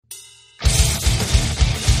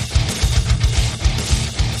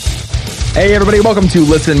Hey everybody, welcome to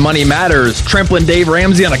Listen Money Matters, trampling Dave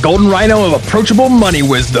Ramsey on a golden rhino of approachable money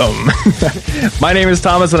wisdom. My name is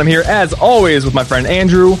Thomas and I'm here as always with my friend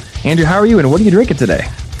Andrew. Andrew, how are you and what are you drinking today?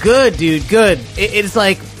 Good, dude, good. It's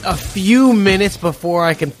like a few minutes before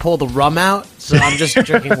I can pull the rum out, so I'm just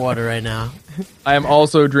drinking water right now. I am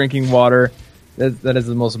also drinking water. That is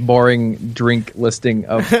the most boring drink listing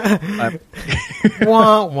of...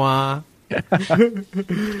 Wah, wah.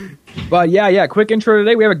 But yeah, quick intro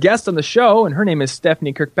today. We have a guest on the show, and her name is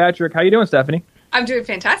Stephany Kirkpatrick. How you doing, Stephany? I'm doing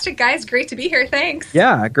fantastic, guys. Great to be here. Thanks.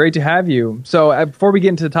 Yeah, great to have you. So before we get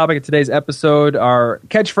into the topic of today's episode, our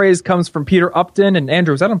catchphrase comes from Peter Upton. And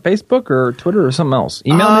Andrew, is that on Facebook or Twitter or something else?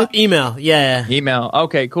 Email? Email, yeah. Email.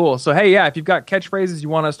 Okay, cool. So, hey, if you've got catchphrases you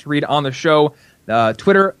want us to read on the show,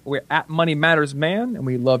 Twitter, we're at Money Matters Man, and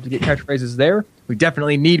we love to get catchphrases there. We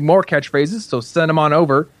definitely need more catchphrases, so send them on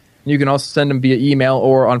over. You can also send them via email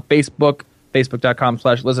or on Facebook,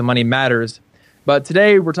 facebook.com/listenmoneymatters. But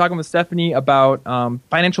today we're talking with Stephany about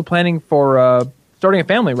financial planning for starting a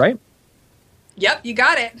family, right? Yep, you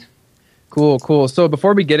got it. Cool. So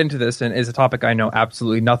before we get into this, and is a topic I know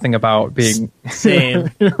absolutely nothing about, being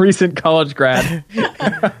Same. a recent college grad,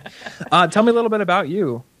 tell me a little bit about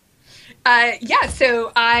you.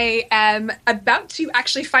 So I am about to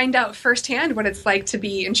actually find out firsthand what it's like to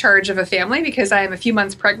be in charge of a family because I am a few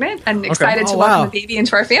months pregnant and excited to welcome the baby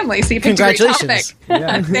into our family. So you picked a great topic.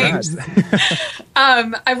 Yeah, thanks.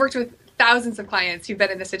 I've worked with thousands of clients who've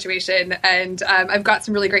been in this situation, and I've got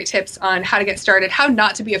some really great tips on how to get started, how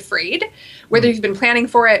not to be afraid, whether you've been planning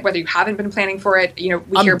for it, whether you haven't been planning for it. You know,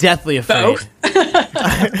 I'm deathly afraid.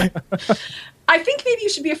 I think maybe you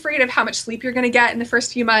should be afraid of how much sleep you're going to get in the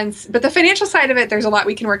first few months. But the financial side of it, there's a lot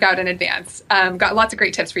we can work out in advance. Got lots of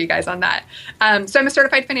great tips for you guys on that. So I'm a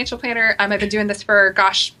certified financial planner. I've been doing this for,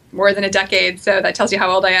 more than a decade. So that tells you how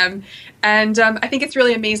old I am. And I think it's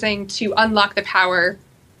really amazing to unlock the power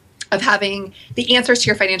of having the answers to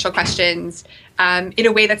your financial questions in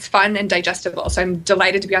a way that's fun and digestible. So I'm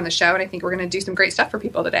delighted to be on the show. And I think we're going to do some great stuff for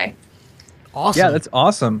people today. Awesome. Yeah, that's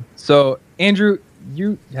awesome. So, Andrew,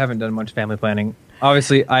 you haven't done much family planning.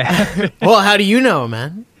 Obviously, I haven't. Well, how do you know,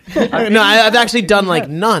 man? No, I've actually done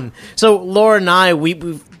none. So Laura and I,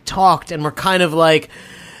 we've talked and we're kind of like,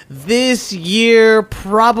 this year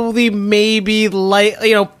probably maybe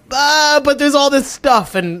but there's all this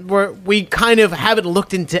stuff and we kind of haven't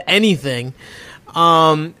looked into anything.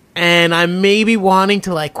 And I'm maybe wanting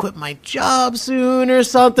to quit my job soon or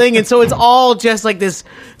something. And so it's all just like this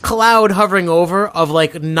cloud hovering over of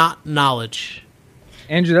not knowledge.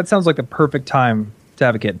 Andrew, that sounds like the perfect time to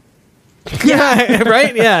have a kid. Yeah,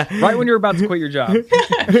 right? Yeah. Right when you're about to quit your job.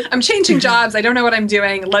 I'm changing jobs. I don't know what I'm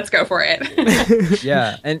doing. Let's go for it.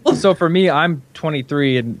 Yeah. And so for me, I'm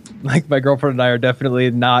 23 and my girlfriend and I are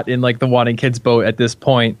definitely not in the wanting kids boat at this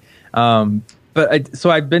point. So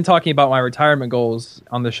I've been talking about my retirement goals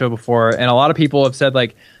on the show before, and a lot of people have said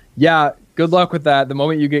yeah, good luck with that. The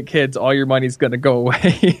moment you get kids, all your money's going to go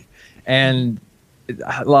away. And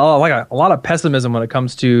a lot of pessimism when it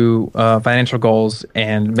comes to financial goals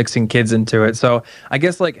and mixing kids into it. So I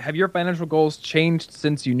guess have your financial goals changed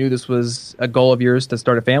since you knew this was a goal of yours to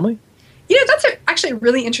start a family? That's actually a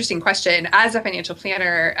really interesting question. As a financial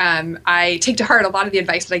planner, I take to heart a lot of the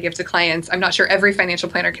advice that I give to clients. I'm not sure every financial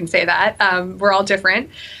planner can say that. We're all different.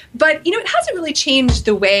 But, it hasn't really changed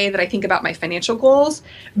the way that I think about my financial goals.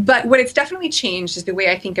 But what it's definitely changed is the way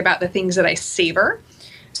I think about the things that I savor.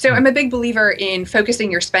 So I'm a big believer in focusing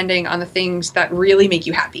your spending on the things that really make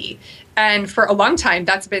you happy. And for a long time,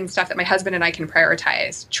 that's been stuff that my husband and I can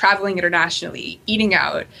prioritize. Traveling internationally, eating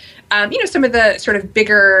out, some of the sort of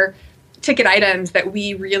bigger ticket items that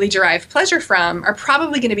we really derive pleasure from are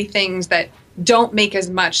probably going to be things that don't make as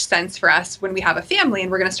much sense for us when we have a family and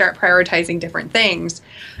we're going to start prioritizing different things.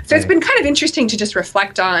 So It's been kind of interesting to just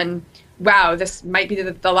reflect on, wow, this might be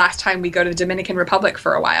the last time we go to the Dominican Republic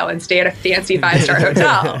for a while and stay at a fancy 5-star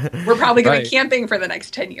hotel. We're probably going to be camping for the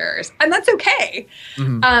next 10 years. And that's okay.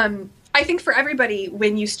 Mm-hmm. I think for everybody,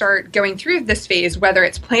 when you start going through this phase, whether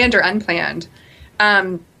it's planned or unplanned,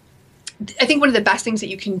 I think one of the best things that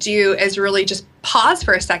you can do is really just pause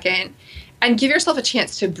for a second and give yourself a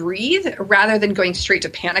chance to breathe rather than going straight to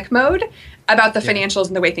panic mode about the financials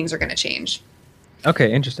and the way things are going to change.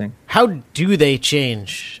 Okay, interesting. How do they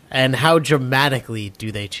change, and how dramatically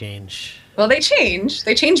do they change? Well, they change.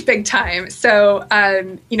 They change big time. So,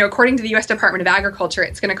 according to the U.S. Department of Agriculture,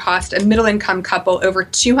 it's going to cost a middle-income couple over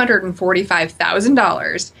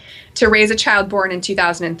 $245,000 to raise a child born in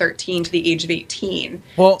 2013 to the age of 18.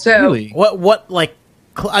 Well, so really? what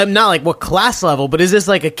I'm not like what class level, but is this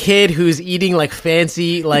like a kid who's eating like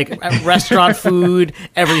fancy like restaurant food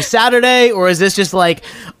every Saturday, or is this just like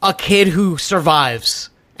a kid who survives?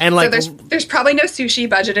 And like, so there's probably no sushi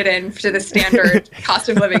budgeted in to the standard cost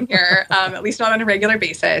of living here, at least not on a regular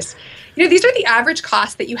basis. These are the average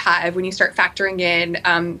costs that you have when you start factoring in,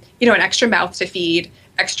 an extra mouth to feed,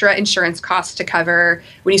 extra insurance costs to cover,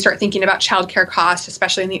 when you start thinking about childcare costs,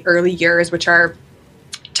 especially in the early years, which are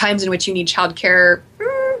times in which you need childcare,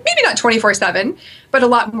 maybe not 24/7, but a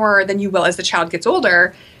lot more than you will as the child gets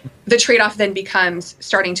older. The trade-off then becomes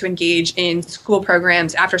starting to engage in school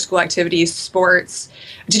programs, after-school activities, sports.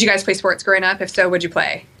 Did you guys play sports growing up? If so, what'd you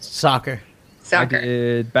play? Soccer. I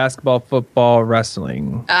did basketball, football,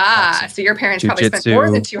 wrestling. So your parents probably spent more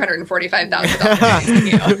than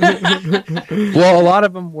 $245,000. Well, a lot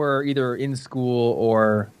of them were either in school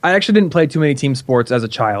or I actually didn't play too many team sports as a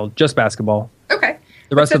child, just basketball. Okay.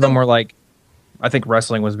 The rest of them were like, I think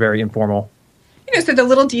wrestling was very informal. So the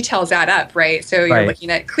little details add up, right? So you're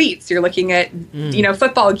looking at cleats, you're looking at,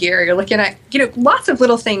 football gear, you're looking at, lots of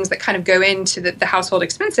little things that kind of go into the household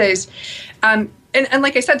expenses. And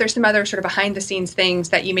like I said, there's some other sort of behind the scenes things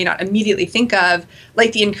that you may not immediately think of,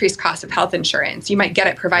 like the increased cost of health insurance. You might get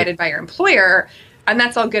it provided by your employer, and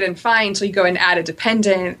that's all good and fine until you go and add a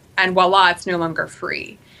dependent, and voila, it's no longer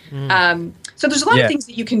free. So there's a lot of things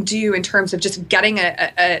that you can do in terms of just getting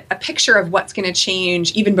a picture of what's going to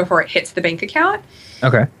change even before it hits the bank account.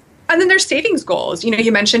 Okay. And then there's savings goals.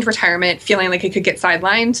 You mentioned retirement, feeling like it could get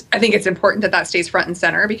sidelined. I think it's important that stays front and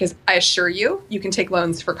center because I assure you, you can take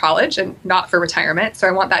loans for college and not for retirement. So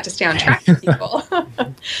I want that to stay on track for people.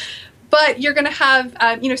 But you're going to have,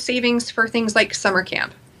 savings for things like summer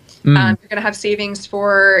camp. You're going to have savings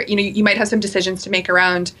for, you might have some decisions to make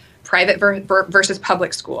around private versus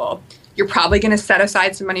public school. You're probably going to set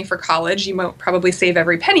aside some money for college. You won't probably save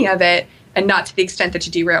every penny of it, and not to the extent that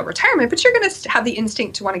you derail retirement, but you're going to have the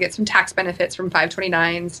instinct to want to get some tax benefits from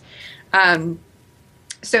 529s.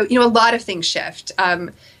 So, a lot of things shift.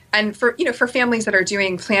 And for families that are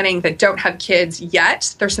doing planning that don't have kids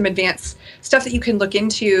yet, there's some advanced stuff that you can look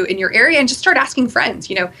into in your area and just start asking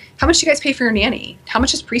friends, how much do you guys pay for your nanny? How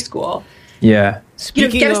much is preschool? Yeah.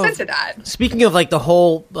 Get a sense of that. Speaking of like the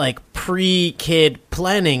whole like pre-kid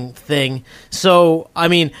planning thing. So, I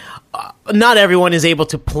mean, not everyone is able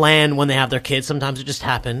to plan when they have their kids. Sometimes it just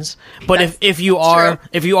happens. But if you are,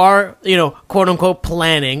 quote unquote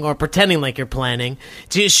planning or pretending like you're planning,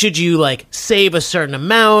 should you like save a certain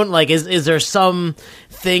amount? Like, is there some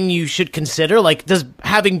thing you should consider? Like, does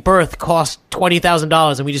having birth cost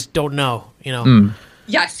 $20,000 and we just don't know,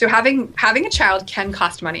 Yes, so having a child can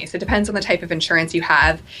cost money. So it depends on the type of insurance you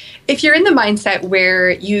have. If you're in the mindset where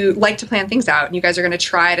you like to plan things out and you guys are going to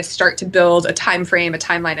try to start to build a time frame, a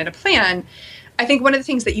timeline, and a plan, I think one of the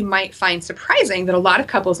things that you might find surprising that a lot of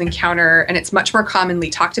couples encounter, and it's much more commonly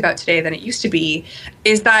talked about today than it used to be,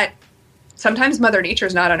 is that sometimes Mother Nature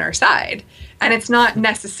is not on our side. And it's not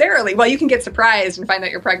necessarily, you can get surprised and find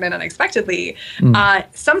out you're pregnant unexpectedly.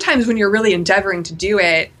 Sometimes when you're really endeavoring to do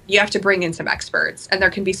it, you have to bring in some experts. And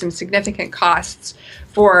there can be some significant costs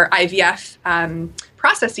for IVF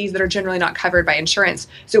processes that are generally not covered by insurance.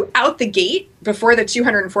 So out the gate, before the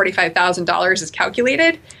 $245,000 is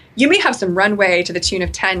calculated, you may have some runway to the tune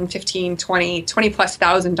of $10, $15, $20 plus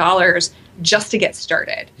 $1,000 just to get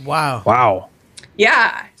started. Wow.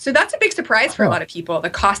 Yeah. So that's a big surprise for a lot of people, the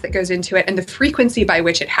cost that goes into it and the frequency by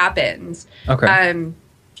which it happens. Okay.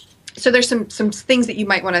 So there's some things that you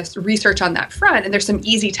might want to research on that front. And there's some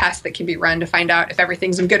easy tests that can be run to find out if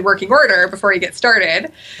everything's in good working order before you get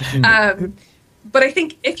started. But I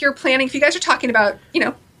think if you're planning, if you guys are talking about,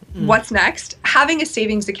 what's next, having a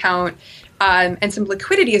savings account and some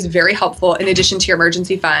liquidity is very helpful in addition to your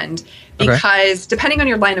emergency fund, because depending on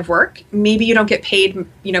your line of work, maybe you don't get paid,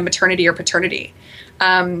 maternity or paternity.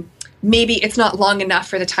 Maybe it's not long enough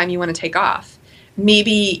for the time you want to take off.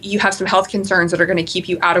 Maybe you have some health concerns that are going to keep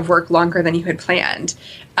you out of work longer than you had planned.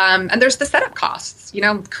 And there's the setup costs.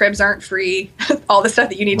 Cribs aren't free, all the stuff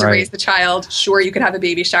that you need to raise the child. Sure, you can have a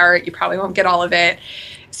baby shower. You probably won't get all of it.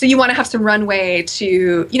 So you want to have some runway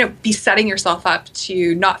to, be setting yourself up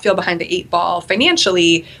to not feel behind the 8 ball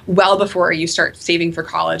financially well before you start saving for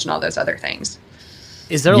college and all those other things.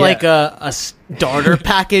 Is there like a starter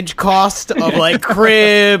package cost of like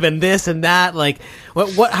crib and this and that? Like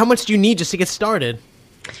how much do you need just to get started?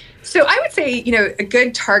 So I would say, a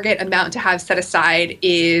good target amount to have set aside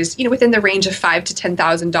is, within the range of $5,000 to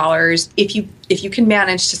 $10,000. If you can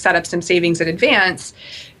manage to set up some savings in advance,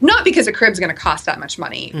 Not because a crib's going to cost that much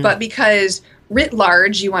money, but because writ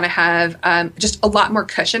large, you want to have just a lot more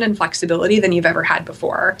cushion and flexibility than you've ever had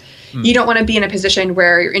before. You don't want to be in a position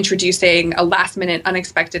where you're introducing a last minute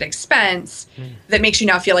unexpected expense that makes you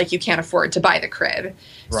now feel like you can't afford to buy the crib.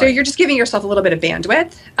 Right. So you're just giving yourself a little bit of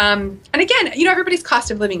bandwidth. And again, everybody's cost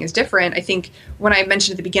of living is different. I think when I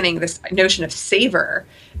mentioned at the beginning this notion of saver,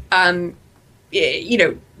 do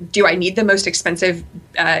I need the most expensive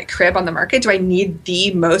crib on the market? Do I need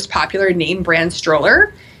the most popular name brand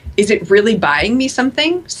stroller? Is it really buying me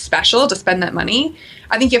something special to spend that money?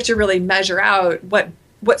 I think you have to really measure out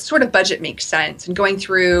what sort of budget makes sense, and going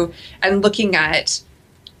through and looking at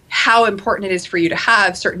how important it is for you to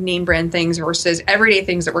have certain name brand things versus everyday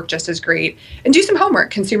things that work just as great, and do some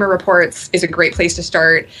homework. Consumer Reports is a great place to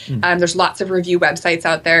start. There's lots of review websites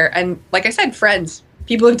out there. And like I said, friends,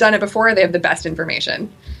 people who've done it before, they have the best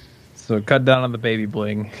information. So cut down on the baby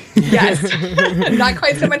bling. Yes, not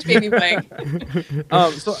quite so much baby bling.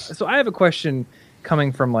 So I have a question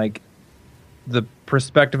coming from like the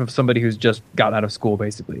perspective of somebody who's just gotten out of school,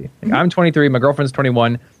 basically. Like, I'm 23, my girlfriend's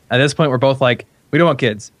 21. At this point, we're both like, we don't want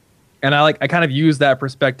kids. And I kind of use that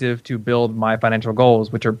perspective to build my financial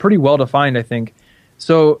goals, which are pretty well defined, I think.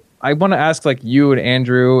 So I want to ask like you and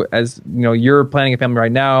Andrew, as you know, you're planning a family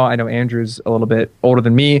right now. I know Andrew's a little bit older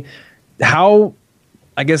than me. How,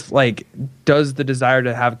 I guess, like, does the desire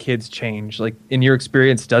to have kids change? Like, in your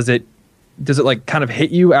experience, does it like kind of hit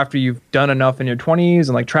you after you've done enough in your 20s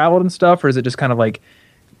and like traveled and stuff? Or is it just kind of like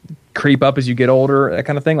creep up as you get older, that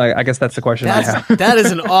kind of thing? Like, I guess that's the question I have. That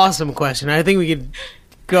is an awesome question. I think we could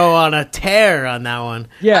go on a tear on that one.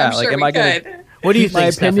 Yeah. I'm sure we could. What do you think, my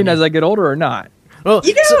opinion Stephany? As I get older or not? Well,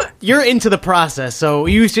 so you're into the process, so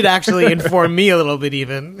you should actually inform me a little bit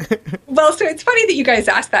even. Well, so it's funny that you guys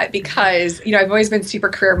asked that because, I've always been super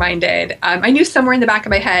career-minded. I knew somewhere in the back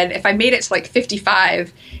of my head, if I made it to like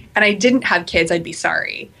 55 and I didn't have kids, I'd be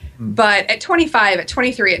sorry. But at 25, at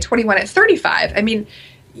 23, at 21, at 35, I mean,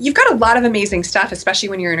 you've got a lot of amazing stuff, especially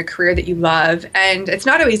when you're in a career that you love. And it's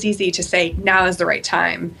not always easy to say, now is the right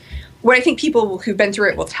time. What I think people who've been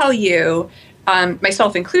through it will tell you,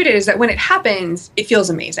 myself included, is that when it happens, it feels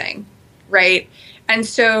amazing, right? And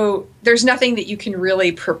so there's nothing that you can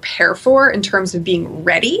really prepare for in terms of being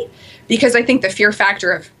ready, because I think the fear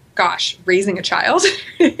factor of, gosh, raising a child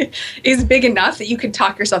is big enough that you could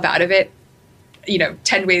talk yourself out of it,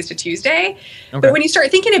 10 ways to Tuesday. Okay. But when you start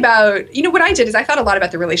thinking about, what I did is I thought a lot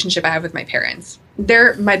about the relationship I have with my parents.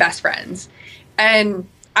 They're my best friends. And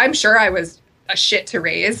I'm sure I was a shit to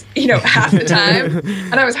raise, half the time.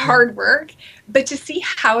 And I was hard work. But to see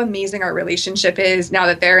how amazing our relationship is now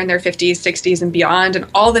that they're in their 50s, 60s, and beyond, and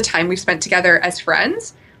all the time we've spent together as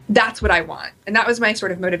friends, that's what I want. And that was my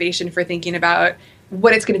sort of motivation for thinking about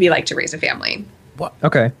what it's going to be like to raise a family. What?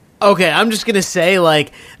 Okay, I'm just going to say,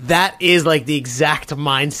 like, that is, like, the exact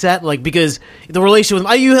mindset, like, because the relationship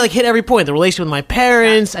with, you, like, hit every point, the relationship with my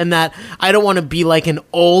parents, and that I don't want to be, like, an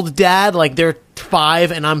old dad, like, they're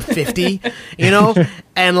 5 and I'm 50,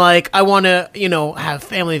 and, like, I want to, have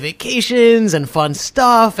family vacations and fun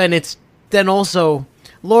stuff, and it's then also,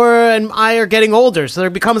 Laura and I are getting older, so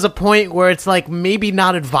there becomes a point where it's, like, maybe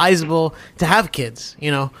not advisable to have kids,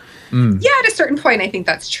 Yeah, at a certain point, I think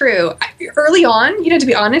that's true. Early on, to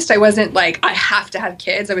be honest, I wasn't like, I have to have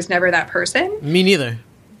kids. I was never that person. Me neither.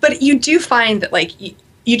 But you do find that, like,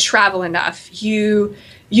 you travel enough. You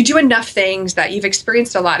do enough things that you've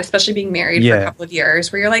experienced a lot, especially being married for a couple of years,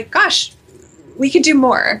 where you're like, gosh, we could do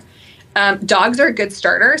more. Dogs are a good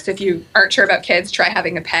starter. So if you aren't sure about kids, try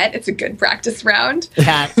having a pet. It's a good practice round.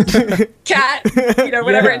 Cat,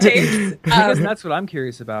 whatever it takes. I guess that's what I'm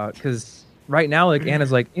curious about, because right now, like,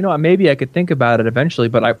 Anna's like, maybe I could think about it eventually,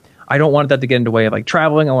 but I don't want that to get in the way of like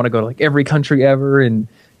traveling. I want to go to like every country ever and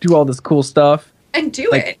do all this cool stuff. And do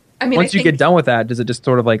like, it. I mean, once you get done with that, does it just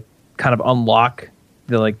sort of like kind of unlock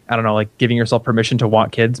the, like, I don't know, like giving yourself permission to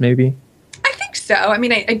want kids maybe? I think so. I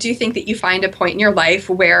mean, I do think that you find a point in your life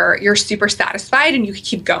where you're super satisfied and you can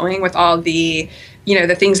keep going with all the,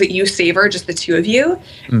 the things that you savor, just the two of you.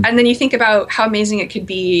 And then you think about how amazing it could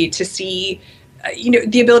be to see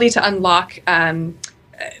the ability to unlock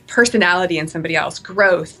personality in somebody else,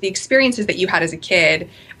 growth, the experiences that you had as a kid.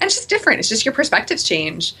 And it's just different. It's just your perspectives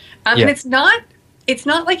change. And it's not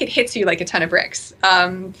like it hits you like a ton of bricks.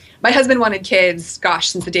 My husband wanted kids,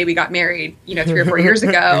 since the day we got married, 3 or 4 years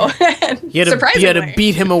ago. You had to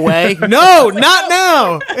beat him away? No, not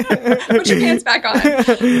now! Put your pants back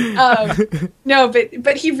on. No,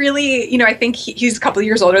 but he really, I think he's a couple of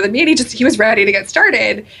years older than me, and he was ready to get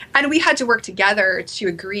started. And we had to work together to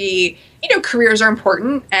agree, careers are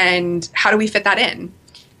important, and how do we fit that in?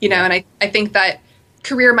 And I think that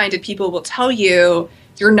career-minded people will tell you,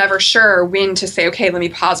 you're never sure when to say, okay, let me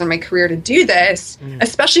pause on my career to do this,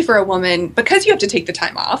 especially for a woman, because you have to take the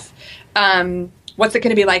time off. What's it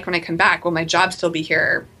going to be like when I come back? Will my job still be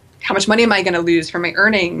here? How much money am I going to lose from my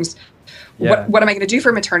earnings? Yeah. What am I going to do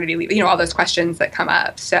for maternity leave? All those questions that come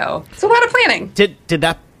up. So it's a lot of planning. Did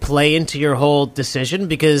that play into your whole decision?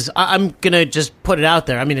 Because I'm going to just put it out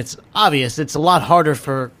there. I mean, it's obvious. It's a lot harder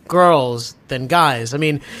for girls than guys. I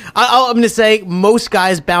mean, I'm going to say most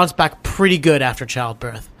guys bounce back pretty good after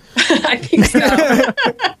childbirth. I think so.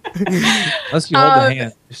 Unless you hold the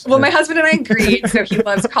hand. Well, my husband and I agreed. So he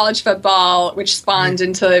loves college football, which spawned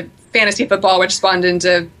into fantasy football, which spawned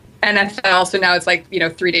into NFL. So now it's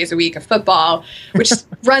 3 days a week of football, which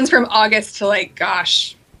runs from August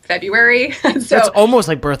to February. So it's almost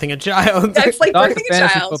like birthing a child. That's like birthing a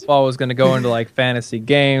fantasy child. Football was going to go into fantasy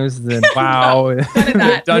games, then WoW, none of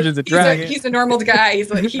that. Dungeons and Dragons. He's a normal guy.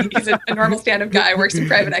 He's a normal stand-up guy. Works in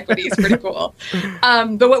private equity. He's pretty cool.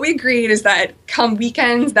 But what we agreed is that come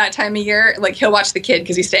weekends, that time of year, he'll watch the kid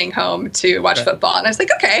because he's staying home to watch football. And I was like,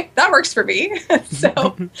 okay, that works for me.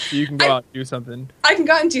 So you can go out and do something. I can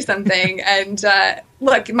go out and do something. And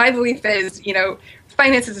look, my belief is,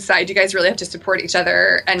 finances aside, you guys really have to support each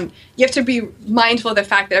other, and you have to be mindful of the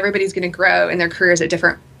fact that everybody's going to grow in their careers at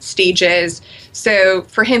different stages. So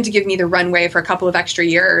for him to give me the runway for a couple of extra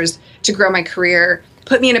years to grow my career,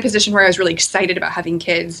 put me in a position where I was really excited about having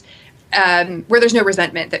kids, where there's no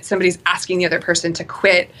resentment that somebody's asking the other person to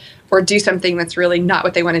quit or do something that's really not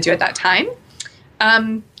what they want to do at that time.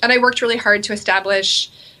 And I worked really hard to establish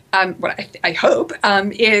what I hope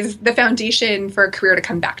is the foundation for a career to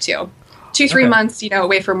come back to. 2-3 months,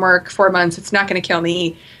 away from work, 4 months, it's not going to kill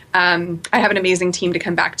me. I have an amazing team to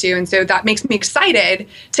come back to. And so that makes me excited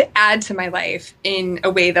to add to my life in a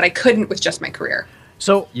way that I couldn't with just my career.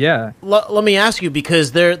 So yeah, let me ask you,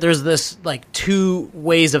 because there's this two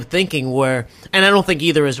ways of thinking where, and I don't think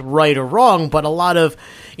either is right or wrong, but a lot of,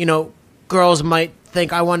 girls might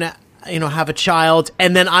think I want to, have a child,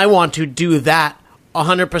 and then I want to do that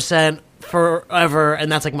 100% forever, and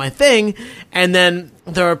that's my thing. And then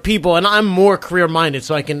there are people, and I'm more career minded,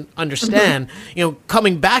 so I can understand,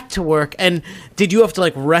 coming back to work. And did you have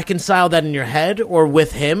to reconcile that in your head or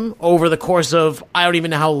with him over the course of, I don't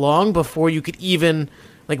even know how long, before you could even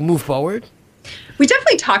move forward? We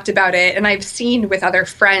definitely talked about it, and I've seen with other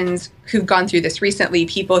friends who've gone through this recently,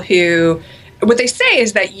 people who, what they say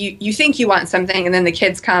is that you think you want something, and then the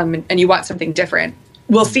kids come and you want something different.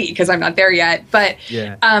 We'll see, because I'm not there yet. But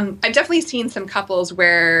yeah. I've definitely seen some couples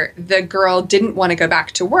where the girl didn't want to go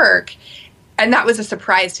back to work, and that was a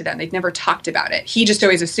surprise to them. They'd never talked about it. He just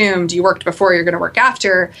always assumed you worked before, you're going to work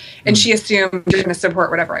after, and she assumed you're going to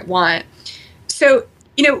support whatever I want. So,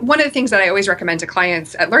 one of the things that I always recommend to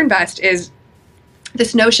clients at LearnVest is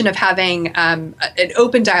this notion of having an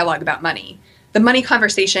open dialogue about money. The money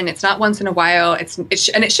conversation, it's not once in a while, and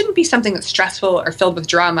it shouldn't be something that's stressful or filled with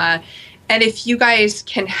drama. And if you guys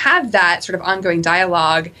can have that sort of ongoing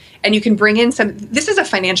dialogue, and you can bring in this is a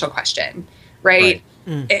financial question, right?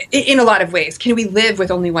 In a lot of ways. Can we live with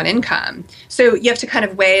only one income? So you have to kind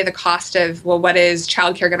of weigh the cost of, well, what is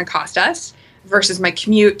childcare going to cost us versus my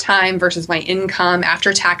commute time versus my income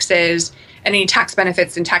after taxes and any tax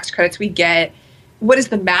benefits and tax credits we get. What does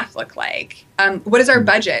the math look like? What is our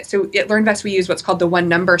budget? So at LearnVest, we use what's called the one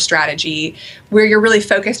number strategy, where you're really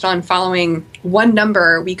focused on following one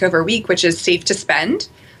number week over week, which is safe to spend.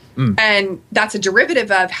 And that's a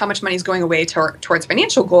derivative of how much money is going away towards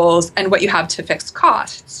financial goals and what you have to fix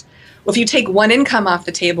costs. Well, if you take one income off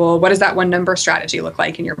the table, what does that one number strategy look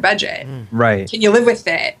like in your budget? Right. Can you live with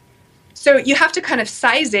it? So you have to kind of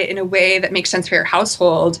size it in a way that makes sense for your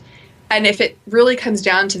household. And if it really comes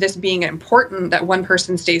down to this being important that one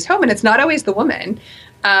person stays home, and it's not always the woman,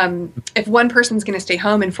 if one person's going to stay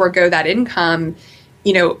home and forego that income,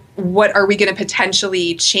 what are we going to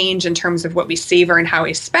potentially change in terms of what we savor and how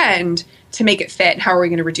we spend to make it fit? And how are we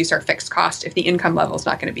going to reduce our fixed cost if the income level is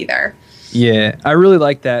not going to be there? Yeah, I really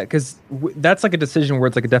like that, because that's a decision where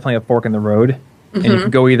it's definitely a fork in the road, and you can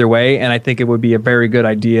go either way. And I think it would be a very good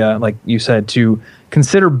idea, like you said, to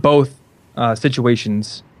consider both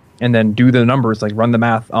situations. And then do the numbers, run the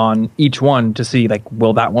math on each one to see,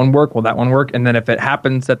 will that one work? Will that one work? And then if it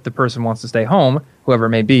happens that the person wants to stay home, whoever it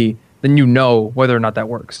may be, then whether or not that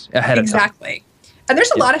works ahead of time. Exactly. And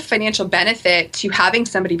there's a lot of financial benefit to having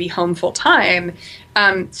somebody be home full time.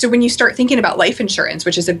 So when you start thinking about life insurance,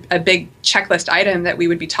 which is a big checklist item that we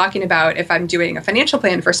would be talking about if I'm doing a financial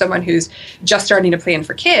plan for someone who's just starting to plan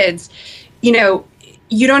for kids, you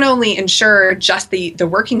don't only insure just the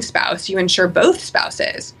working spouse, you insure both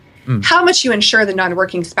spouses. How much you insure the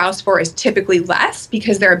non-working spouse for is typically less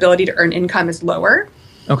because their ability to earn income is lower.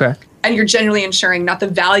 Okay. and you're generally insuring not the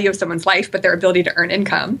value of someone's life, but their ability to earn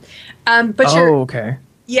income. Okay.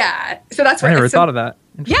 Yeah. So that's I never thought of that.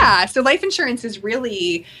 Yeah. So life insurance is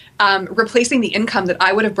really replacing the income that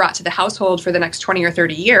I would have brought to the household for the next 20 or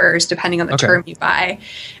 30 years, depending on the term you buy.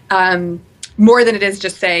 More than it is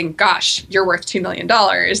just saying, gosh, you're worth $2 million.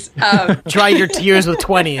 Dry your tears with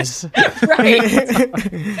 20s.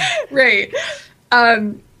 Right.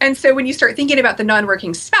 And so when you start thinking about the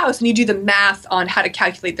non-working spouse and you do the math on how to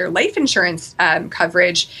calculate their life insurance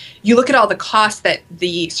coverage, you look at all the costs that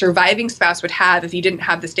the surviving spouse would have if you didn't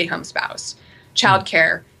have the stay-home spouse.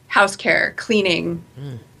 Childcare, house care, cleaning,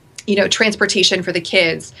 transportation for the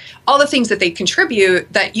kids, all the things that they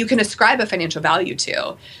contribute that you can ascribe a financial value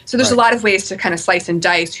to. So there's a lot of ways to kind of slice and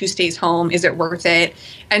dice who stays home, is it worth it?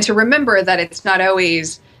 And to remember that it's not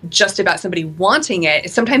always just about somebody wanting it.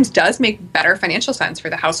 It sometimes does make better financial sense for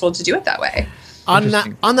the household to do it that way. On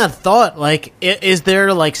that thought, like, is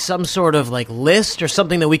there like some sort of like list or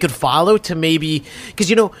something that we could follow to maybe,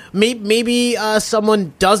 because maybe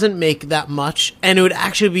someone doesn't make that much and it would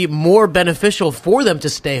actually be more beneficial for them to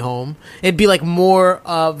stay home. It'd be like more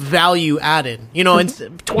value added,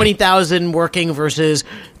 and 20,000 working versus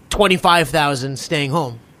 25,000 staying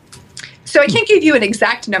home. So I can't give you an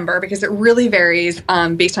exact number because it really varies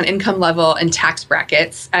based on income level and tax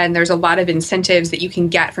brackets. And there's a lot of incentives that you can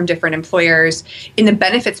get from different employers in the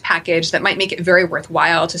benefits package that might make it very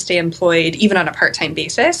worthwhile to stay employed, even on a part-time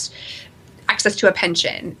basis. Access to a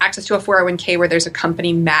pension, access to a 401k where there's a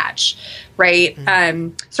company match, right?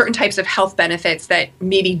 Certain types of health benefits that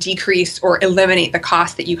maybe decrease or eliminate the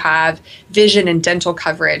cost that you have, vision and dental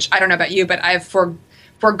coverage. I don't know about you, but I've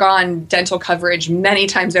foregone dental coverage many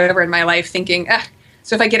times over in my life thinking,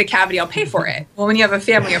 so if I get a cavity, I'll pay for it. Well, when you have a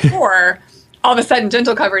family of 4, all of a sudden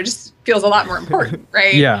dental coverage feels a lot more important,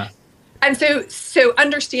 right? Yeah. And so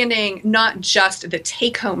understanding not just the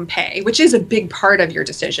take-home pay, which is a big part of your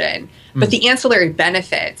decision, but the ancillary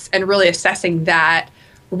benefits and really assessing that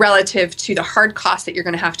relative to the hard costs that you're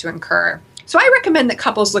going to have to incur. So I recommend that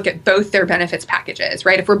couples look at both their benefits packages,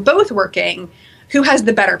 right? If we're both working, who has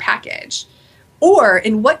the better package? Or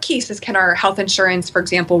in what cases can our health insurance, for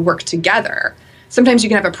example, work together? Sometimes you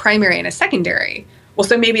can have a primary and a secondary. Well,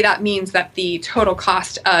 so maybe that means that the total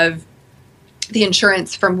cost of the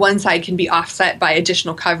insurance from one side can be offset by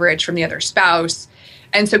additional coverage from the other spouse.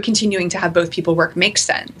 And so continuing to have both people work makes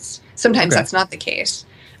sense. Sometimes that's not the case.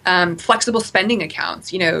 Flexible spending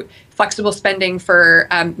accounts, flexible spending for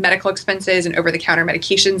medical expenses and over-the-counter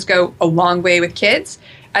medications go a long way with kids.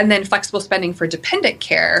 And then flexible spending for dependent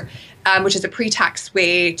care, which is a pre-tax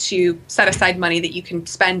way to set aside money that you can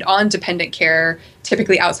spend on dependent care,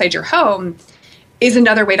 typically outside your home, is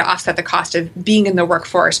another way to offset the cost of being in the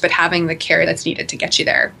workforce, but having the care that's needed to get you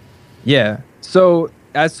there. Yeah. So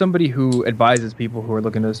as somebody who advises people who are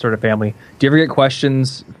looking to start a family, do you ever get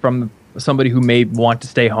questions from somebody who may want to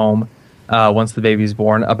stay home once the baby's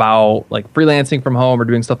born about like freelancing from home or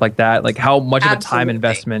doing stuff like that? Like how much of a time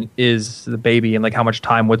investment is the baby, and like how much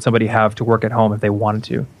time would somebody have to work at home if they wanted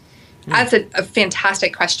to? That's a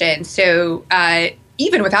fantastic question. So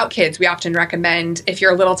even without kids, we often recommend, if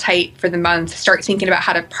you're a little tight for the month, start thinking about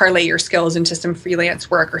how to parlay your skills into some freelance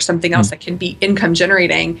work or something else that can be income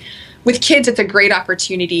generating. With kids, it's a great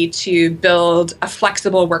opportunity to build a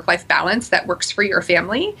flexible work-life balance that works for your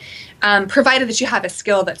family, provided that you have a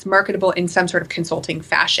skill that's marketable in some sort of consulting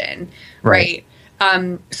fashion, right?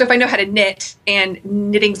 So if I know how to knit and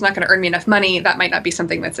knitting's not going to earn me enough money, that might not be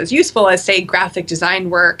something that's as useful as, say, graphic design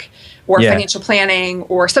work or financial planning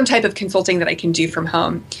or some type of consulting that I can do from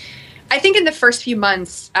home. I think in the first few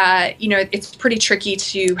months, it's pretty tricky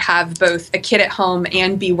to have both a kid at home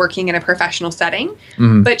and be working in a professional setting,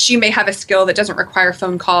 but you may have a skill that doesn't require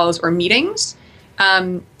phone calls or meetings.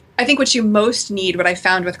 I think what you most need, what I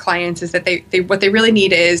found with clients, is that what they really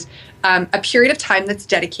need is a period of time that's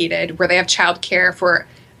dedicated where they have childcare for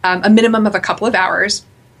a minimum of a couple of hours,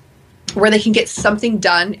 where they can get something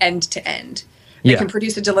done end to end. They can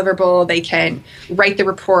produce a deliverable, they can write the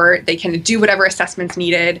report, they can do whatever assessments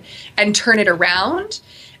needed and turn it around,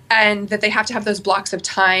 and that they have to have those blocks of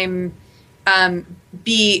time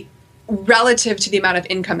be relative to the amount of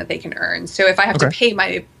income that they can earn. So if I have to pay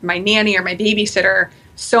my nanny or my babysitter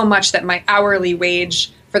so much that my hourly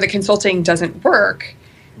wage for the consulting doesn't work,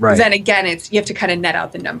 then again, you have to kind of net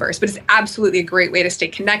out the numbers. But it's absolutely a great way to stay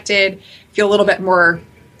connected, feel a little bit more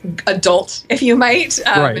adult, if you might,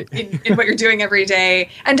 in what you're doing every day,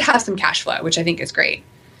 and to have some cash flow, which I think is great.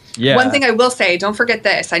 Yeah. One thing I will say, don't forget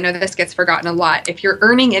this. I know this gets forgotten a lot. If you're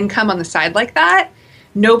earning income on the side like that,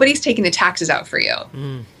 nobody's taking the taxes out for you.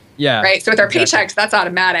 Yeah. Right. So with our paychecks, that's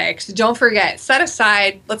automatic. So don't forget, set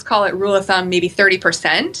aside, let's call it rule of thumb, maybe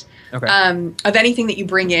 30% Okay. Of anything that you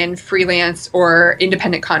bring in, freelance or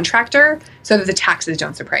independent contractor, so that the taxes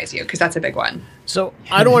don't surprise you, because that's a big one. So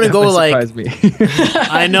I don't want to go like me.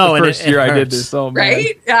 I know. The first year I did this,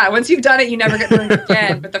 right? Yeah. Once you've done it, you never get burned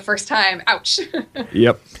again. But the first time, ouch.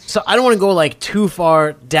 Yep. So I don't want to go like too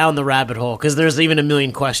far down the rabbit hole, because there's even a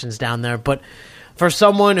million questions down there. But for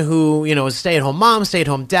someone who, is a stay-at-home mom,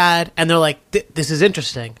 stay-at-home dad, and they're like, this is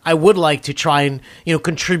interesting. I would like to try and,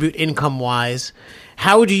 contribute income-wise.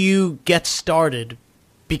 How do you get started?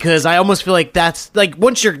 Because I almost feel like that's, like,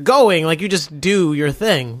 once you're going, like, you just do your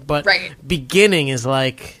thing. But beginning is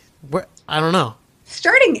like, I don't know.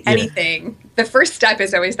 Starting anything, the first step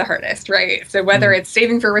is always the hardest, right? So whether it's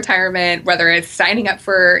saving for retirement, whether it's signing up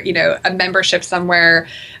for, a membership somewhere,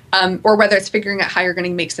 or whether it's figuring out how you're going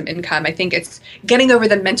to make some income, I think it's getting over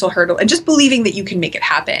the mental hurdle and just believing that you can make it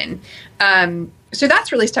happen. So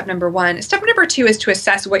that's really step number one. Step number two is to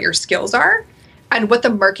assess what your skills are and what the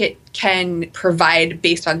market can provide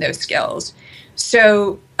based on those skills.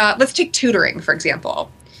 So let's take tutoring, for example.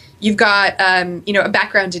 You've got, a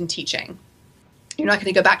background in teaching. You're not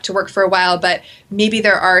going to go back to work for a while, but maybe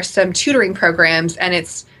there are some tutoring programs and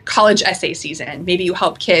it's college essay season. Maybe you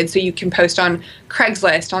help kids, so you can post on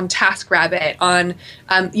Craigslist, on TaskRabbit, on,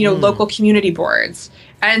 local community boards.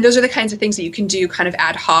 And those are the kinds of things that you can do kind of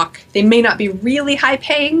ad hoc. They may not be really high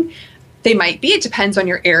paying. They might be. It depends on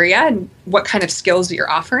your area and what kind of skills that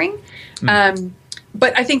you're offering.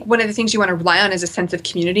 But I think one of the things you want to rely on is a sense of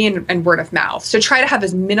community and word of mouth. So try to have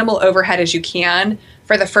as minimal overhead as you can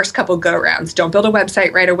for the first couple go-rounds. Don't build a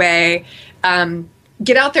website right away.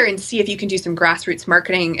 Get out there and see if you can do some grassroots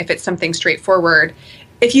marketing if it's something straightforward.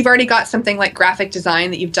 If you've already got something like graphic design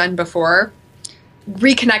that you've done before,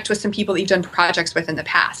 reconnect with some people that you've done projects with in the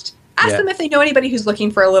past. Ask them if they know anybody who's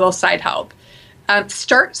looking for a little side help.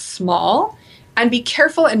 Start small. And be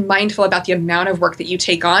careful and mindful about the amount of work that you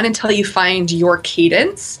take on until you find your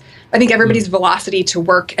cadence. I think everybody's velocity to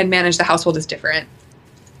work and manage the household is different.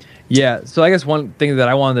 Yeah. So I guess one thing that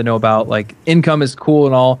I wanted to know about, like, income is cool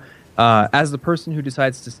and all. As the person who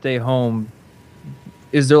decides to stay home,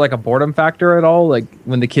 is there like a boredom factor at all? Like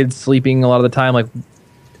when the kid's sleeping a lot of the time, like,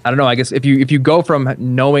 I don't know, I guess if you go from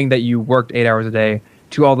knowing that you worked 8 hours a day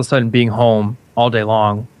to all of a sudden being home all day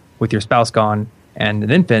long with your spouse gone and an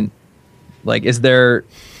infant, like, is there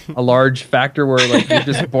a large factor where, like, you're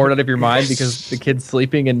just bored out of your mind because the kid's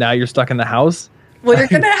sleeping and now you're stuck in the house? Well, you're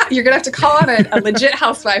gonna have to call on a legit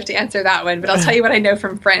housewife to answer that one. But I'll tell you what I know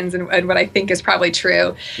from friends and what I think is probably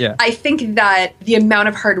true. Yeah. I think that the amount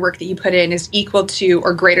of hard work that you put in is equal to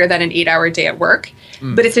or greater than an 8-hour day at work,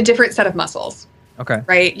 but it's a different set of muscles. Okay.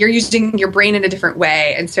 Right? You're using your brain in a different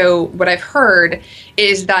way. And so what I've heard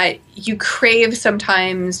is that you crave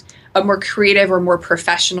sometimes a more creative or more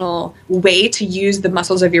professional way to use the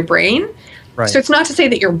muscles of your brain. Right. So it's not to say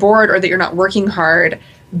that you're bored or that you're not working hard.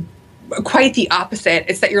 Quite the opposite.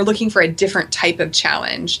 It's that you're looking for a different type of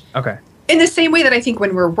challenge. Okay. In the same way that I think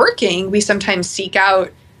when we're working, we sometimes seek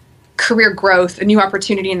out career growth, a new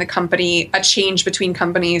opportunity in the company, a change between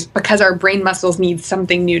companies, because our brain muscles need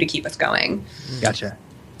something new to keep us going. Gotcha.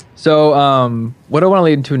 So what I want to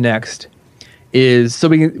lead into next is, so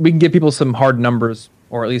we can give people some hard numbers,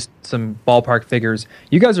 or at least some ballpark figures.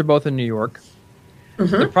 You guys are both in New York.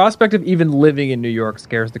 The prospect of even living in New York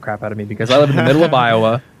scares the crap out of me because I live in the middle of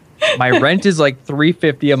Iowa. My rent is like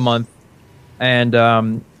 $350 a month. And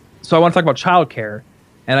so I want to talk about childcare.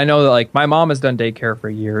 And I know that, like, my mom has done daycare for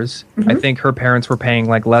years. I think her parents were paying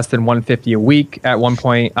like less than $150 a week at one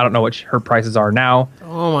point. I don't know what her prices are now.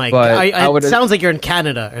 Oh my god! It sounds like you're in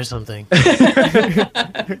Canada or something.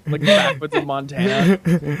 Like backwoods in Montana.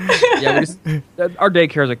 Yeah, our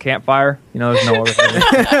daycare is a campfire. There's no other.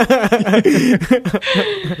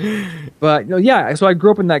 But yeah. So I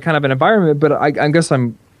grew up in that kind of an environment. But I guess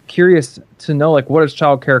I'm curious to know, like, what does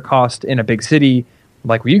childcare cost in a big city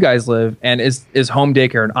like where you guys live, and is home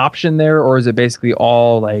daycare an option there, or is it basically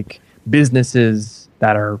all like businesses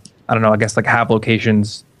that are, I don't know, I guess like have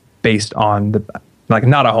locations based on the, like,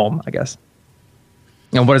 not a home, I guess?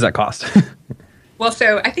 And what does that cost? Well,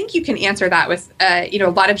 so I think you can answer that with a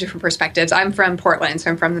lot of different perspectives. I'm from Portland, so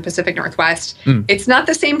I'm from the Pacific Northwest. It's not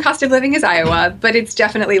the same cost of living as Iowa, but it's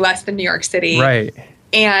definitely less than New York City. Right.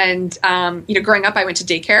 And growing up, I went to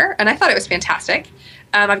daycare, and I thought it was fantastic.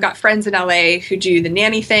 I've got friends in LA who do the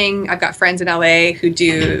nanny thing. I've got friends in LA who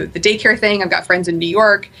do the daycare thing. I've got friends in New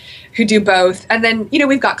York who do both. And then,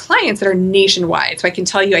 we've got clients that are nationwide. So I can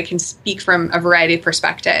tell you, I can speak from a variety of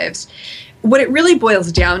perspectives. What it really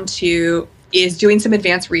boils down to is doing some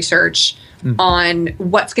advanced research on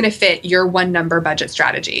what's going to fit your one number budget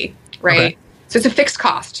strategy, right? Okay. So it's a fixed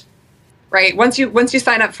cost. right? Once you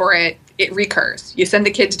sign up for it, it recurs. You send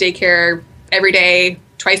the kid to daycare every day,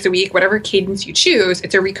 twice a week, whatever cadence you choose,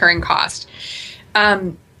 it's a recurring cost.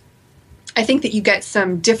 I think that you get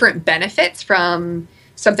some different benefits from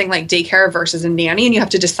something like daycare versus a nanny, and you have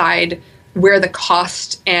to decide where the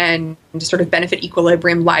cost and sort of benefit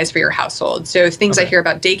equilibrium lies for your household. So things I hear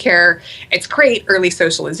about daycare, it's great, early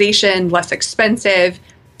socialization, less expensive.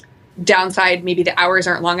 Downside, maybe the hours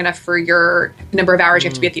aren't long enough for your number of hours you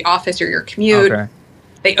have to be at the office or your commute. Okay.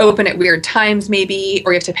 They open at weird times maybe,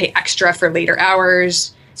 or you have to pay extra for later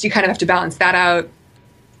hours. So you kind of have to balance that out.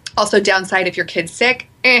 Also downside, if your kid's sick,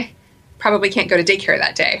 probably can't go to daycare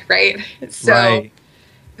that day, right? So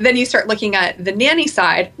then you start looking at the nanny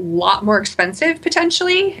side, a lot more expensive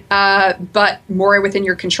potentially, but more within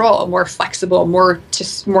your control, more flexible, more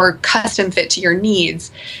custom fit to your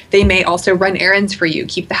needs. They may also run errands for you,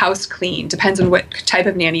 keep the house clean, depends on what type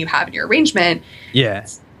of nanny you have in your arrangement.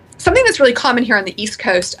 Yes. Something that's really common here on the East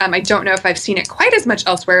Coast, I don't know if I've seen it quite as much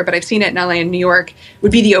elsewhere, but I've seen it in LA and New York,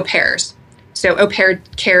 would be the au pairs. So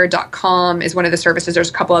aupaircare.com is one of the services. There's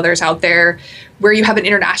a couple others out there where you have an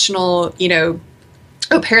international,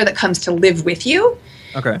 au pair that comes to live with you.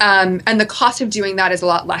 Okay. And the cost of doing that is a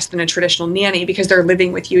lot less than a traditional nanny because they're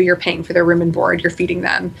living with you. You're paying for their room and board. You're feeding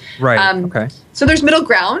them. Right. Okay. So there's middle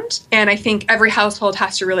ground. And I think every household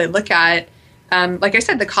has to really look at, like I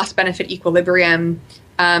said, the cost benefit equilibrium.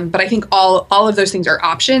 But I think all of those things are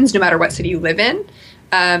options no matter what city you live in.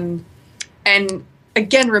 And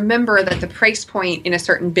again, remember that the price point in a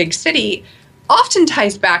certain big city often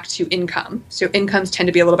ties back to income. So incomes tend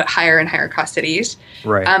to be a little bit higher in higher cost cities,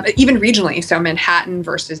 right? Even regionally. So Manhattan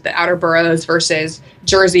versus the outer boroughs versus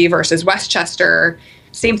Jersey versus Westchester.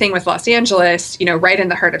 Same thing with Los Angeles, right in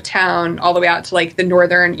the heart of town, all the way out to like the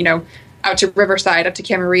northern, out to Riverside, up to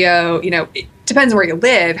Camarillo. It depends on where you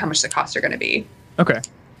live, how much the costs are going to be. Okay.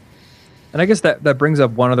 And I guess that brings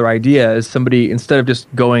up one other idea is somebody, instead of just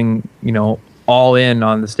going, all in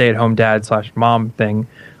on the stay-at-home dad / mom thing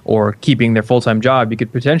or keeping their full-time job, you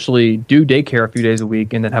could potentially do daycare a few days a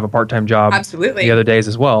week and then have a part-time job absolutely the other days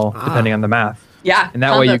as well, depending on the math. Yeah. And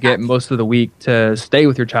that way you get most of the week to stay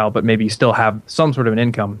with your child, but maybe still have some sort of an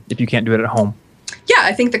income if you can't do it at home. Yeah,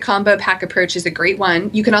 I think the combo pack approach is a great one.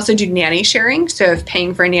 You can also do nanny sharing. So if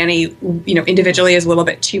paying for a nanny, individually is a little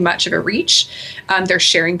bit too much of a reach, there's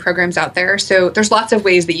sharing programs out there. So there's lots of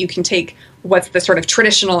ways that you can take what's the sort of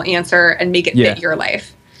traditional answer and make it fit your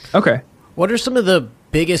life. Okay. What are some of the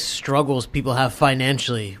biggest struggles people have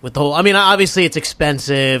financially with the whole, obviously it's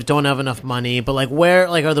expensive, don't have enough money, but where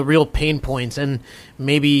are the real pain points and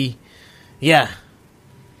maybe,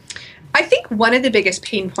 I think one of the biggest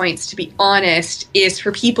pain points, to be honest, is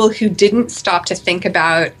for people who didn't stop to think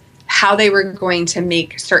about how they were going to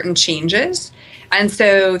make certain changes. And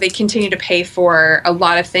so they continue to pay for a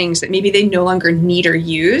lot of things that maybe they no longer need or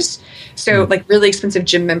use. So like really expensive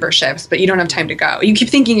gym memberships, but you don't have time to go. You keep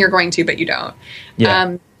thinking you're going to, but you don't.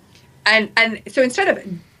 Yeah. And so instead of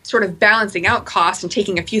sort of balancing out costs and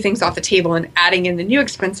taking a few things off the table and adding in the new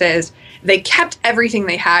expenses, they kept everything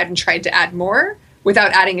they had and tried to add more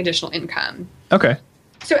without adding additional income. Okay.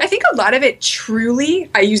 So I think a lot of it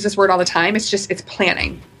truly, I use this word all the time, it's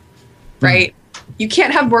planning, right? You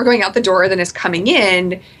can't have more going out the door than is coming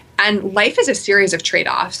in. And life is a series of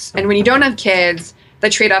trade-offs. And when you don't have kids, the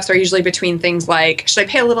trade-offs are usually between things like, should I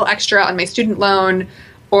pay a little extra on my student loan?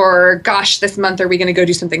 Or, gosh, this month, are we going to go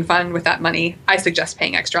do something fun with that money? I suggest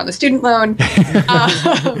paying extra on the student loan.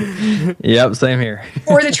 Yep, same here.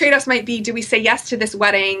 Or the trade-offs might be, do we say yes to this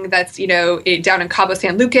wedding that's, down in Cabo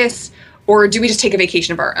San Lucas? Or do we just take a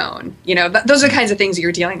vacation of our own? Those are the kinds of things that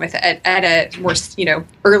you're dealing with at a more,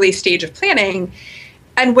 early stage of planning.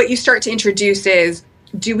 And what you start to introduce is,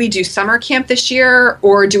 do we do summer camp this year?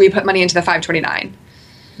 Or do we put money into the 529?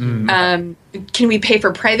 Can we pay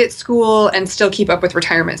for private school and still keep up with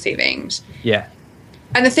retirement savings? Yeah.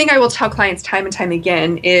 And the thing I will tell clients time and time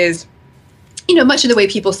again is, much of the way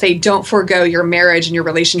people say don't forego your marriage and your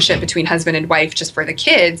relationship between husband and wife just for the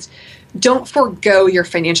kids, don't forego your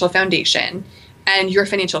financial foundation and your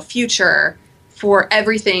financial future for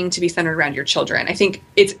everything to be centered around your children. I think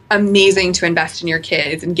it's amazing to invest in your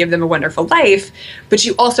kids and give them a wonderful life, but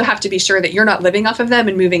you also have to be sure that you're not living off of them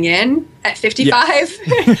and moving in at 55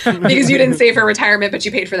 because you didn't save for retirement, but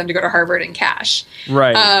you paid for them to go to Harvard in cash.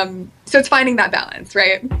 Right. So it's finding that balance,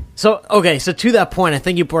 right? So to that point, I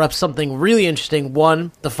think you brought up something really interesting.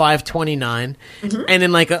 One, the 529, and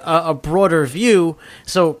in a broader view,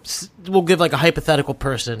 so we'll give a hypothetical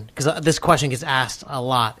person, because this question gets asked a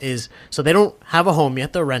lot, is so they don't have a home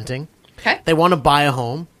yet, they're renting. Okay. They want to buy a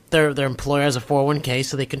home. their employer has a 401k,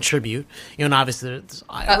 so they contribute. And obviously there's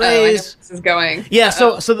IRAs. I know where this is going. Yeah,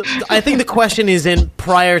 so I think the question is in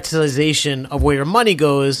prioritization of where your money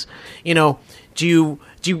goes. Do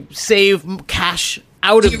you save cash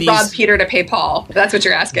out of these? Do you rob Peter to pay Paul? That's what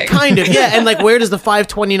you're asking. Kind of, yeah. And where does the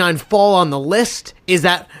 529 fall on the list? Is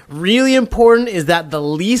that really important? Is that the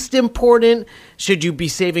least important? Should you be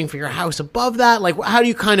saving for your house above that? How do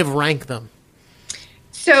you kind of rank them?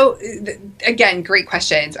 So, again, great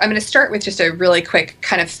questions. I'm going to start with just a really quick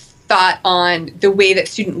kind of thought on the way that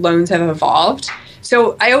student loans have evolved.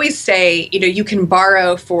 So I always say, you can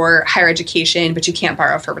borrow for higher education, but you can't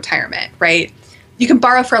borrow for retirement, right? You can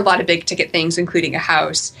borrow for a lot of big ticket things, including a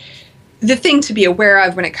house. The thing to be aware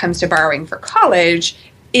of when it comes to borrowing for college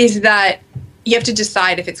is that you have to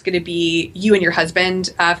decide if it's going to be you and your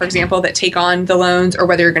husband, for example, that take on the loans, or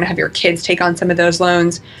whether you're going to have your kids take on some of those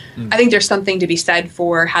loans. I think there's something to be said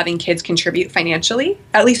for having kids contribute financially,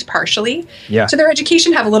 at least partially, to their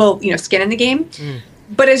education, have a little, skin in the game.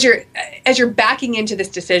 But as you're backing into this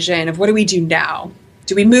decision of what do we do now?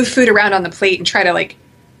 Do we move food around on the plate and try to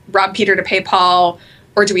rob Peter to pay Paul,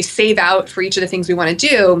 or do we save out for each of the things we want to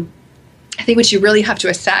do? I think what you really have to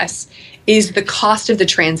assess is the cost of the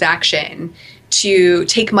transaction to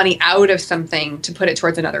take money out of something to put it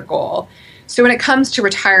towards another goal. So when it comes to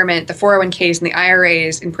retirement, the 401ks and the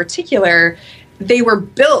IRAs in particular, they were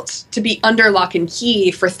built to be under lock and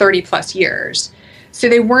key for 30 plus years. So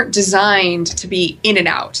they weren't designed to be in and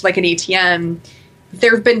out like an ATM.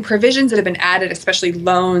 There have been provisions that have been added, especially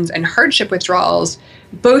loans and hardship withdrawals,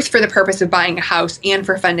 both for the purpose of buying a house and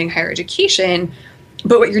for funding higher education.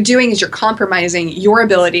 But what you're doing is you're compromising your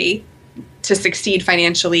ability to succeed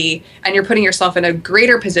financially, and you're putting yourself in a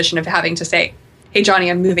greater position of having to say, hey, Johnny,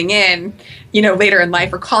 I'm moving in, later in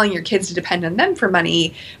life, or calling your kids to depend on them for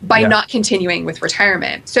money by not continuing with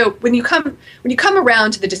retirement. So when you come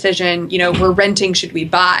around to the decision, we're renting, should we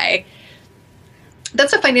buy?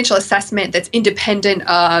 That's a financial assessment that's independent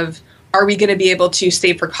of, are we going to be able to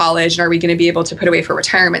save for college, and are we going to be able to put away for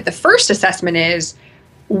retirement? The first assessment is,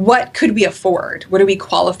 what could we afford? What do we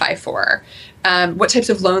qualify for? What types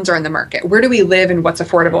of loans are in the market? Where do we live and what's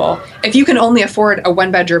affordable? If you can only afford a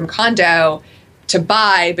 1-bedroom condo to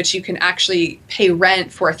buy, but you can actually pay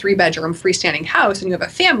rent for a 3-bedroom freestanding house and you have a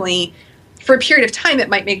family, for a period of time, it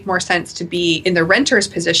might make more sense to be in the renter's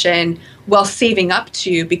position while saving up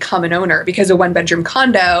to become an owner, because a 1-bedroom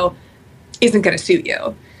condo isn't going to suit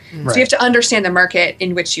you. Right. So you have to understand the market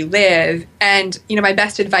in which you live. And, my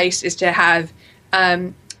best advice is to have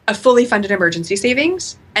a fully funded emergency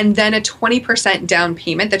savings, and then a 20% down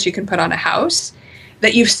payment that you can put on a house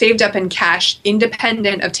that you've saved up in cash,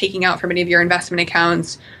 independent of taking out from any of your investment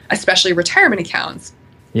accounts, especially retirement accounts.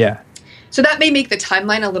 Yeah. So that may make the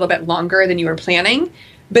timeline a little bit longer than you were planning,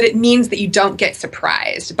 but it means that you don't get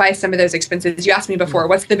surprised by some of those expenses. You asked me before,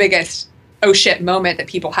 what's the biggest oh shit moment that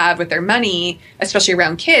people have with their money, especially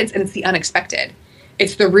around kids, and it's the unexpected.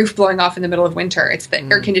 It's the roof blowing off in the middle of winter. It's the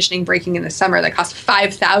air conditioning breaking in the summer that costs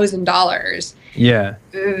 $5,000. Yeah.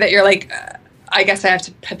 That you're like, I guess I have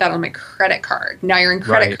to put that on my credit card. Now you're in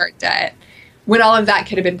credit card debt, when all of that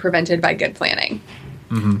could have been prevented by good planning.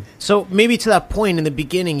 Mm-hmm. So maybe to that point in the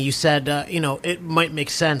beginning, you said, it might make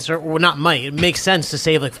sense, or not might, it makes sense to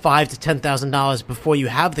save like $5,000 to $10,000 before you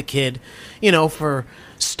have the kid, for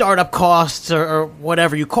startup costs or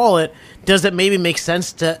whatever you call it. Does it maybe make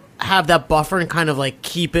sense to have that buffer and kind of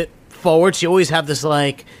keep it forward? So you always have this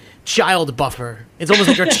child buffer. It's almost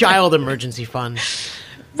like your child emergency fund.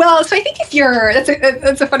 Well, so I think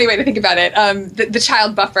that's a funny way to think about it. The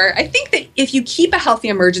child buffer. I think that if you keep a healthy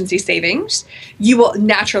emergency savings, you will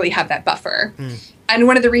naturally have that buffer. And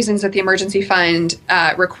one of the reasons that the emergency fund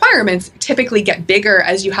requirements typically get bigger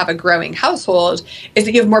as you have a growing household is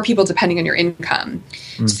that you have more people depending on your income.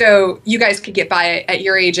 So you guys could get by at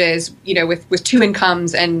your ages, with 2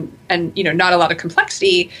 incomes and not a lot of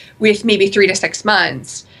complexity with maybe 3 to 6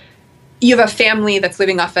 months. You have a family that's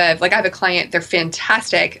living off of, I have a client, they're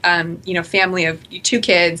fantastic, family of 2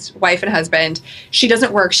 kids, wife and husband. She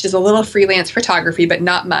doesn't work. She does a little freelance photography, but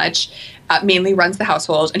not much, mainly runs the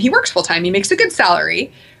household. And he works full time. He makes a good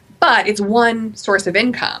salary, but it's one source of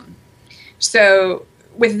income. So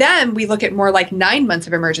with them, we look at more like 9 months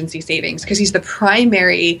of emergency savings because he's the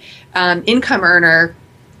primary income earner.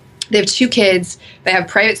 They have 2 kids, they have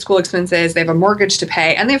private school expenses, they have a mortgage to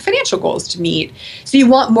pay, and they have financial goals to meet. So you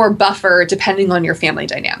want more buffer depending on your family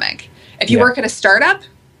dynamic. If you work at a startup,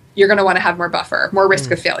 you're going to want to have more buffer, more risk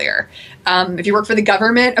of failure. If you work for the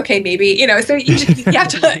government, okay, maybe, so you have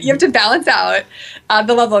to balance out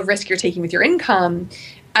the level of risk you're taking with your income.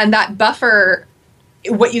 And that buffer,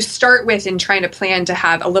 what you start with in trying to plan to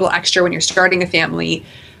have a little extra when you're starting a family,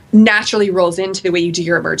 naturally rolls into the way you do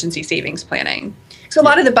your emergency savings planning. So a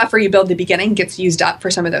lot of the buffer you build at the beginning gets used up for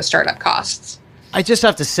some of those startup costs. I just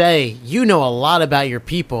have to say, you know a lot about your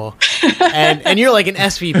people, and you're like an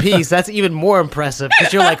SVP, so that's even more impressive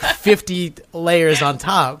because you're like 50 layers on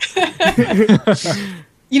top.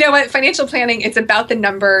 You know what? Financial planning, it's about the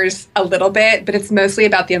numbers a little bit, but it's mostly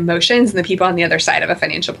about the emotions and the people on the other side of a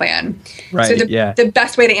financial plan. Right, so the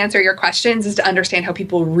best way to answer your questions is to understand how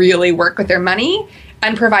people really work with their money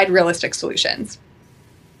and provide realistic solutions.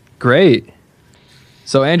 Great.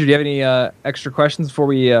 So, Andrew, do you have any extra questions before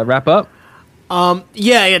we wrap up?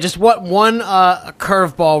 Yeah. Just one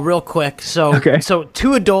curveball real quick. So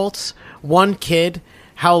 2 adults, 1 kid.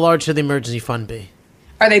 How large should the emergency fund be?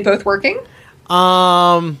 Are they both working?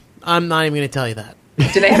 I'm not even going to tell you that.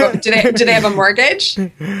 Do they have a mortgage?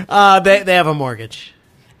 They have a mortgage.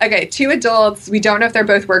 Okay, 2 adults. We don't know if they're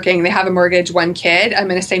both working. They have a mortgage, 1 kid. I'm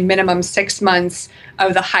going to say minimum 6 months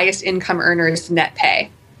of the highest income earner's net pay.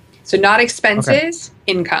 So not expenses,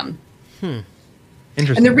 income.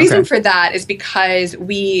 Interesting. And the reason for that is because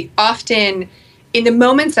we often, in the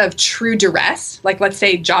moments of true duress, like let's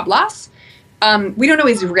say job loss, we don't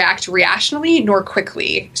always react rationally nor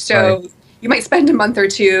quickly. So you might spend a month or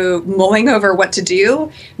 2 mulling over what to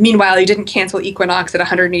do. Meanwhile, you didn't cancel Equinox at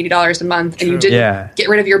 $180 a month, and you didn't get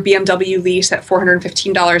rid of your BMW lease at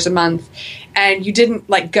 $415 a month, and you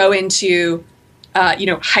didn't go into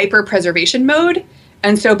hyper preservation mode.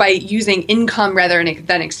 And so by using income rather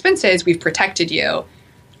than expenses, we've protected you.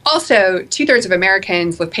 Also, 2/3 of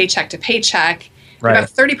Americans live paycheck to paycheck. Right. About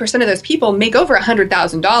 30% of those people make over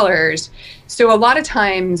 $100,000. So a lot of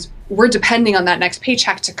times we're depending on that next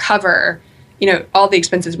paycheck to cover, all the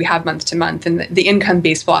expenses we have month to month. And the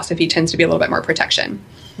income-based philosophy tends to be a little bit more protection.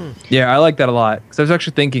 Yeah, I like that a lot. Because I was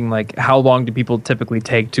actually thinking, how long do people typically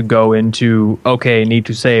take to go into, need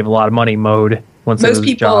to save a lot of money mode once they lose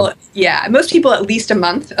a job? Most people at least a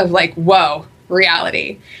month of whoa,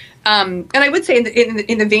 reality. And I would say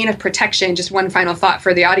in the vein of protection, just one final thought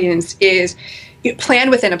for the audience is plan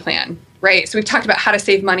within a plan, right? So we've talked about how to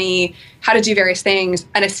save money, how to do various things.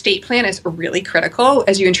 An estate plan is really critical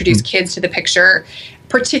as you introduce kids to the picture,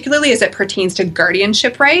 particularly as it pertains to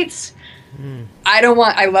guardianship rights.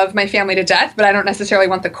 I love my family to death, but I don't necessarily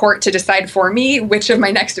want the court to decide for me which of my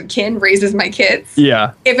next of kin raises my kids.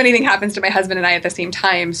 Yeah. If anything happens to my husband and I at the same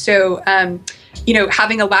time. So,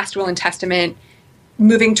 having a last will and testament,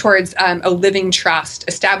 moving towards a living trust,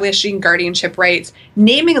 establishing guardianship rights,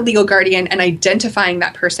 naming a legal guardian and identifying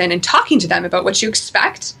that person and talking to them about what you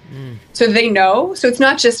expect so they know. So it's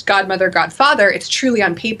not just godmother, godfather, it's truly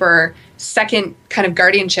on paper, second kind of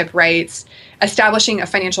guardianship rights, establishing a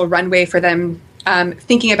financial runway for them,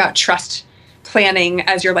 thinking about trust planning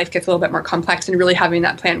as your life gets a little bit more complex and really having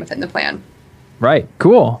that plan within the plan. Right.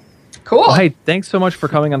 Cool. Well, hey, thanks so much for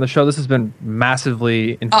coming on the show. This has been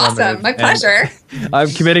massively informative. Awesome. My pleasure. I'm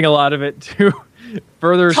committing a lot of it to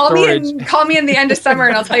further storage. Call me in the end of summer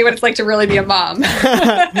and I'll tell you what it's like to really be a mom.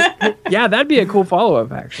 Yeah, that'd be a cool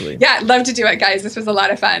follow-up, actually. Yeah, I'd love to do it, guys. This was a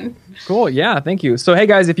lot of fun. Cool. Yeah, thank you. So, hey,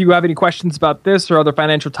 guys, if you have any questions about this or other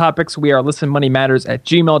financial topics, we are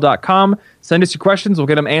listenmoneymatters@gmail.com. Send us your questions. We'll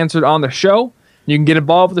get them answered on the show. You can get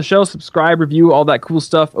involved with the show, subscribe, review, all that cool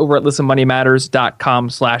stuff over at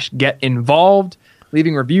listenmoneymatters.com/get involved.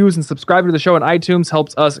 Leaving reviews and subscribing to the show on iTunes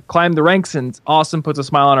helps us climb the ranks, and it's awesome, puts a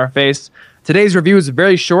smile on our face. Today's review is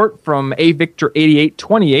very short from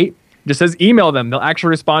avictor8828. It just says email them. They'll actually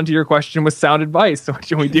respond to your question with sound advice,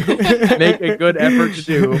 which we do make a good effort to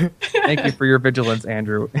do. Thank you for your vigilance,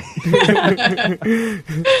 Andrew.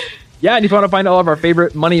 Yeah, and if you want to find all of our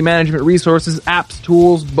favorite money management resources, apps,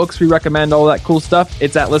 tools, books we recommend, all that cool stuff,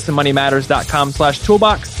 it's at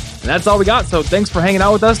listenmoneymatters.com/toolbox. And that's all we got. So thanks for hanging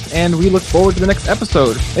out with us, and we look forward to the next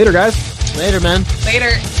episode. Later, guys. Later, man. Later.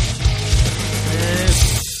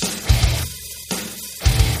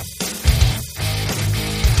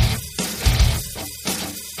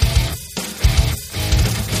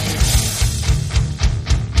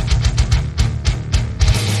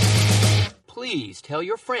 Please tell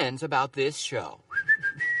your friends about this show.